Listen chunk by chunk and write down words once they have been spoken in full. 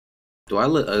Do I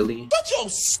look ugly? Shut your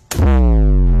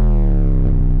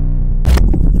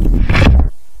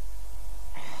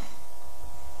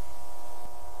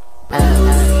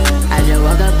I just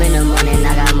woke up in the morning,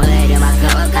 I got mud in my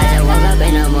cup. I just woke up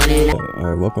in the morning.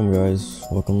 Alright, welcome guys.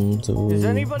 Welcome to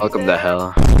Welcome to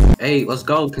hell. Hey, let's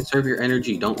go. Conserve your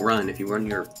energy. Don't run. If you run,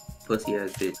 your pussy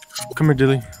ass bitch. Come here,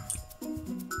 Dilly.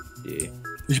 Yeah.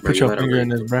 You should put your finger in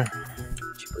this, bruh.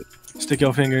 Stick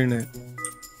your finger in it.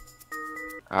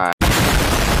 Alright.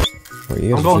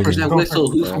 I'm going for that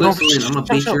whistle. Who's whistling? I'm gonna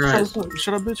beat your ass.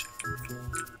 Shut up, bitch.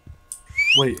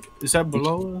 Wait, is that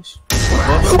below us?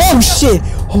 Oh shit!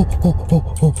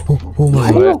 Oh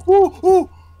my god.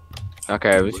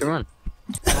 Okay, we should run.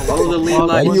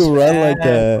 Why do you run like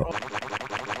that?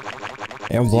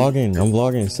 Hey, I'm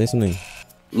vlogging. Say something.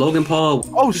 Logan Paul.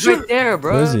 Oh He's shit! right there,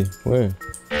 bro. Where is he? Where?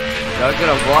 Y'all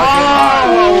gonna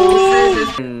vlog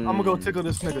I'm gonna go tickle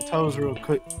this nigga toes real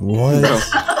quick. What?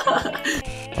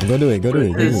 Go do it.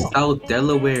 This is South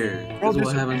Delaware. This is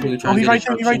what happens when you try to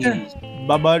get He's right there.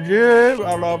 Baba Jib,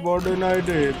 I love more than I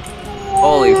did.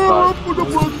 Holy fuck.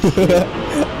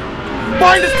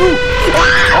 Behind us too!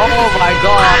 Oh my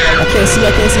god. I can't see.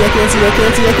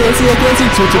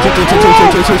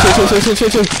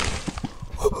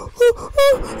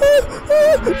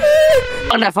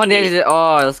 On that funny exit.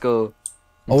 Oh, let's go.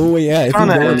 Oh yeah, if you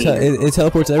go, it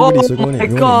teleports everybody. So go in.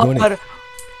 Oh my god.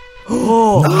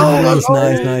 Oh, Nice.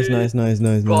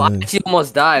 Bro, I actually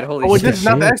almost died. Holy Oh, shit. this is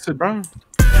not the exit, bro.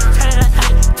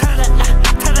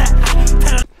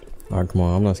 Alright, come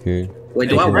on. I'm not scared. Wait,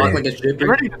 do I walk like a stripper? Get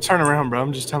ready to turn around, bro.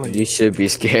 I'm just telling you. You should be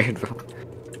scared, bro.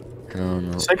 I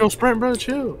don't know. Say go sprint, bro.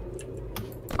 Chill.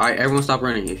 Alright, everyone stop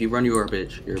running. If you run, you are a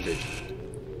bitch. You're a bitch.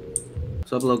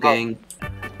 What's up, little gang?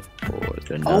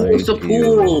 Oh, it's a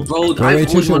pool, bro. I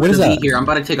always wanted to be here. I'm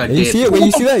about to take a dip. You see it? Wait,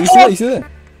 you see that? You see that?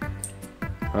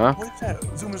 Huh?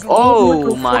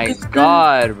 Oh my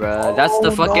god, bro. That's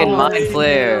the fucking mind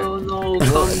flare.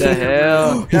 What the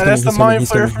hell? Yeah, that's the mind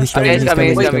flare. He's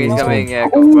coming. Yeah,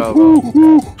 go, bro.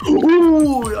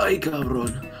 Ay,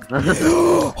 cabrón.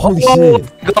 Holy Oh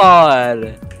shit. god.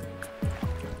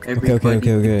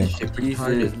 Okay.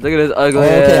 Jesus, look at this ugly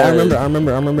ass. Okay, I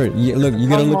remember. Look, you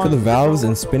gotta look for the valves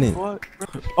and spin it.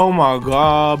 Oh my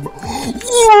god, bro.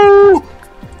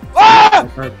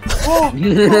 Oh,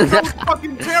 that's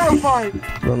fucking terrifying.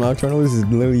 Bro, Nocturnal is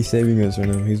literally saving us right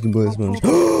now. He's the bullet sponge.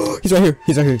 He's right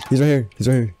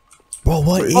here. Bro,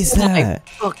 what is that?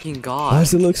 Fucking Why god.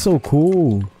 does it look so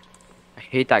cool? I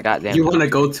hate that goddamn. You wanna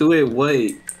go to it?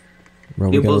 Wait.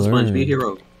 Bro, Be we a bullet gotta sponge. learn. Be a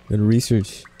hero. Good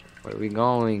research. Where are we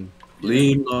going?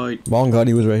 Lean light. Long God,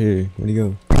 he was right here. Where'd he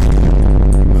go?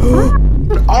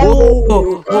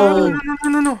 Oh,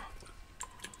 no.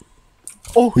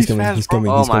 Oh, He's coming.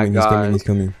 Oh my God. He's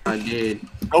coming. I did.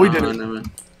 Oh, we did it.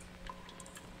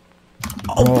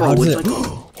 Oh, bro, how does it?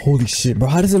 Holy shit, bro!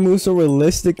 How does it move so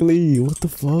realistically? What the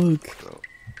fuck?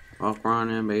 Off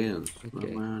running bands.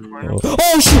 Okay.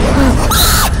 Oh shit!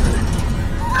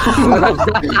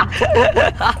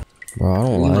 Bro, I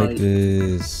don't like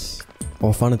this. Oh,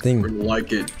 I found a thing.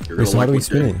 Like it. Wait, so how do we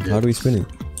spin it? How do we spin it?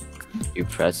 You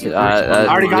press it. I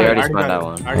already got it. spun that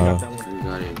one. I already got that one. You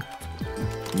got it.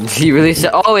 He really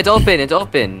said, "Oh, it's open. It's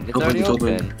open. It's already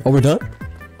open." Oh, we're done?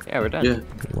 Yeah, we're done. Yeah.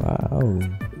 Wow.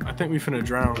 I think we finna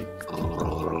drown.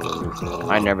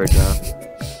 I never drowned.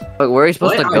 Look, where are you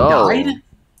supposed to go? I died?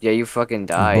 Yeah, you fucking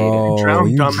died. Bro,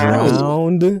 Drowned, you dumbass.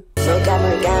 drowned? So got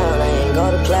me down, I ain't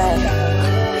go to club.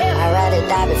 I'd rather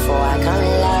die before I come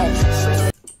in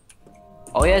last.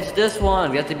 Oh yeah, it's this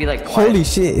one. We have to be like. Holy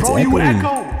shit, it's Bro, you echoing.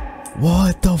 echo.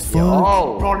 What the fuck?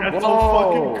 Oh, Bro, that's so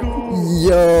fucking cool.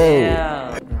 Yo. yeah.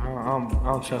 I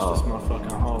don't trust this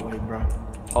motherfucking hallway, bro.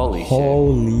 Holy shit.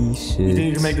 Holy You think you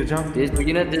shit. can make the jump? This is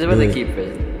where they keep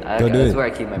it. Go do That's it. where I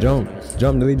keep my Jump. prisoners.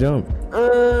 Jump, Lily, jump.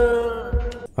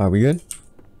 Are we good?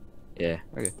 Yeah,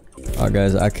 we're good. Alright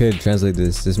guys, I could translate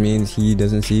this. This means he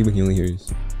doesn't see, but he only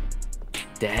hears.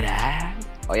 Dead ass.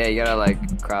 Oh yeah, you gotta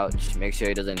like crouch. Make sure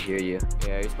he doesn't hear you.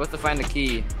 Yeah, you're supposed to find the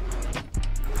key.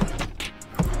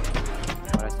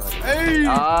 Hey!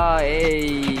 Ah, hey,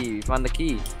 you found the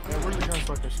key. Yeah, where's the gun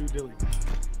so I can shoot Dilly?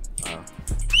 Oh,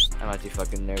 I'm actually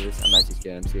fucking nervous. I'm actually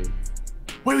scared. I'm scared.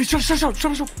 Wait, shut.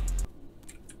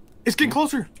 It's getting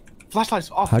closer. Flashlights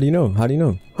off. How do you know? How do you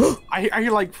know? I hear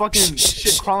like fucking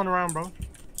shit crawling around, bro.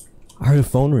 I heard a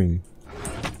phone ring.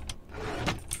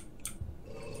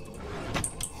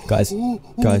 Guys.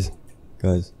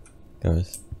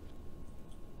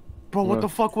 Bro, what the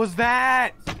fuck was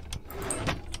that?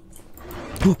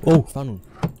 Oh, found one.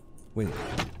 Wait.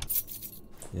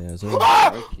 Yeah, it's over.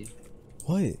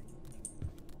 What?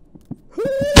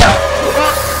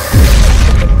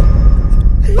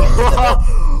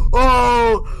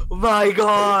 my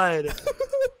god!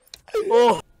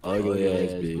 Oh! Ugly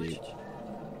ass bitch.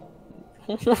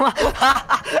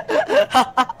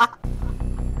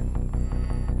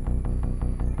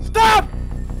 Stop!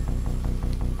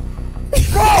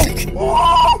 Bro!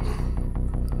 Oh!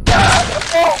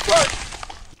 Oh, fuck!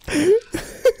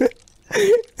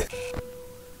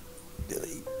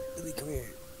 Dilly, come here.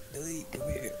 Dilly, come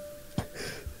here.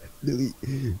 Dilly,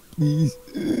 please.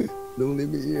 Don't leave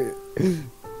me here.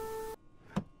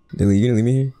 Dilly, you gonna leave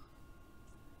me here?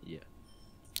 Yeah.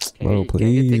 Bro,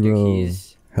 please, bro.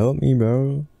 Help me,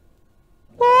 bro.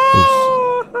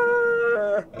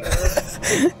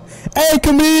 Hey,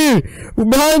 come here! We're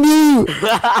behind you!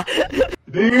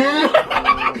 Damn!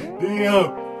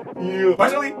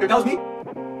 Personally, if that was me,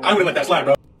 I wouldn't let that slide,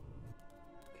 bro.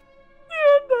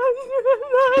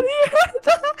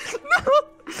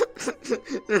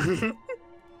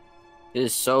 This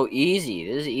is so easy.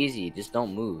 This is easy. Just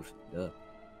don't move. Duh.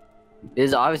 This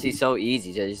is obviously so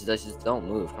easy. Just don't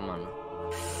move. Come on.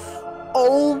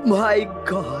 Oh my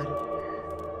god.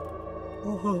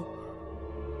 Oh.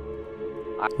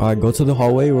 Alright, go to the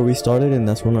hallway where we started, and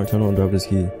that's where Nocturnal will drop his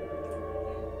key.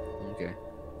 Okay.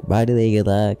 Bye, Dilly. Good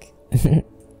luck.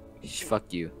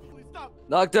 Fuck you.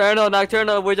 Nocturnal,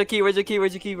 where's your key,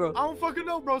 bro? I don't fucking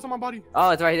know, bro. It's on my body.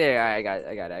 Oh, it's right there. Alright,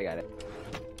 I got it.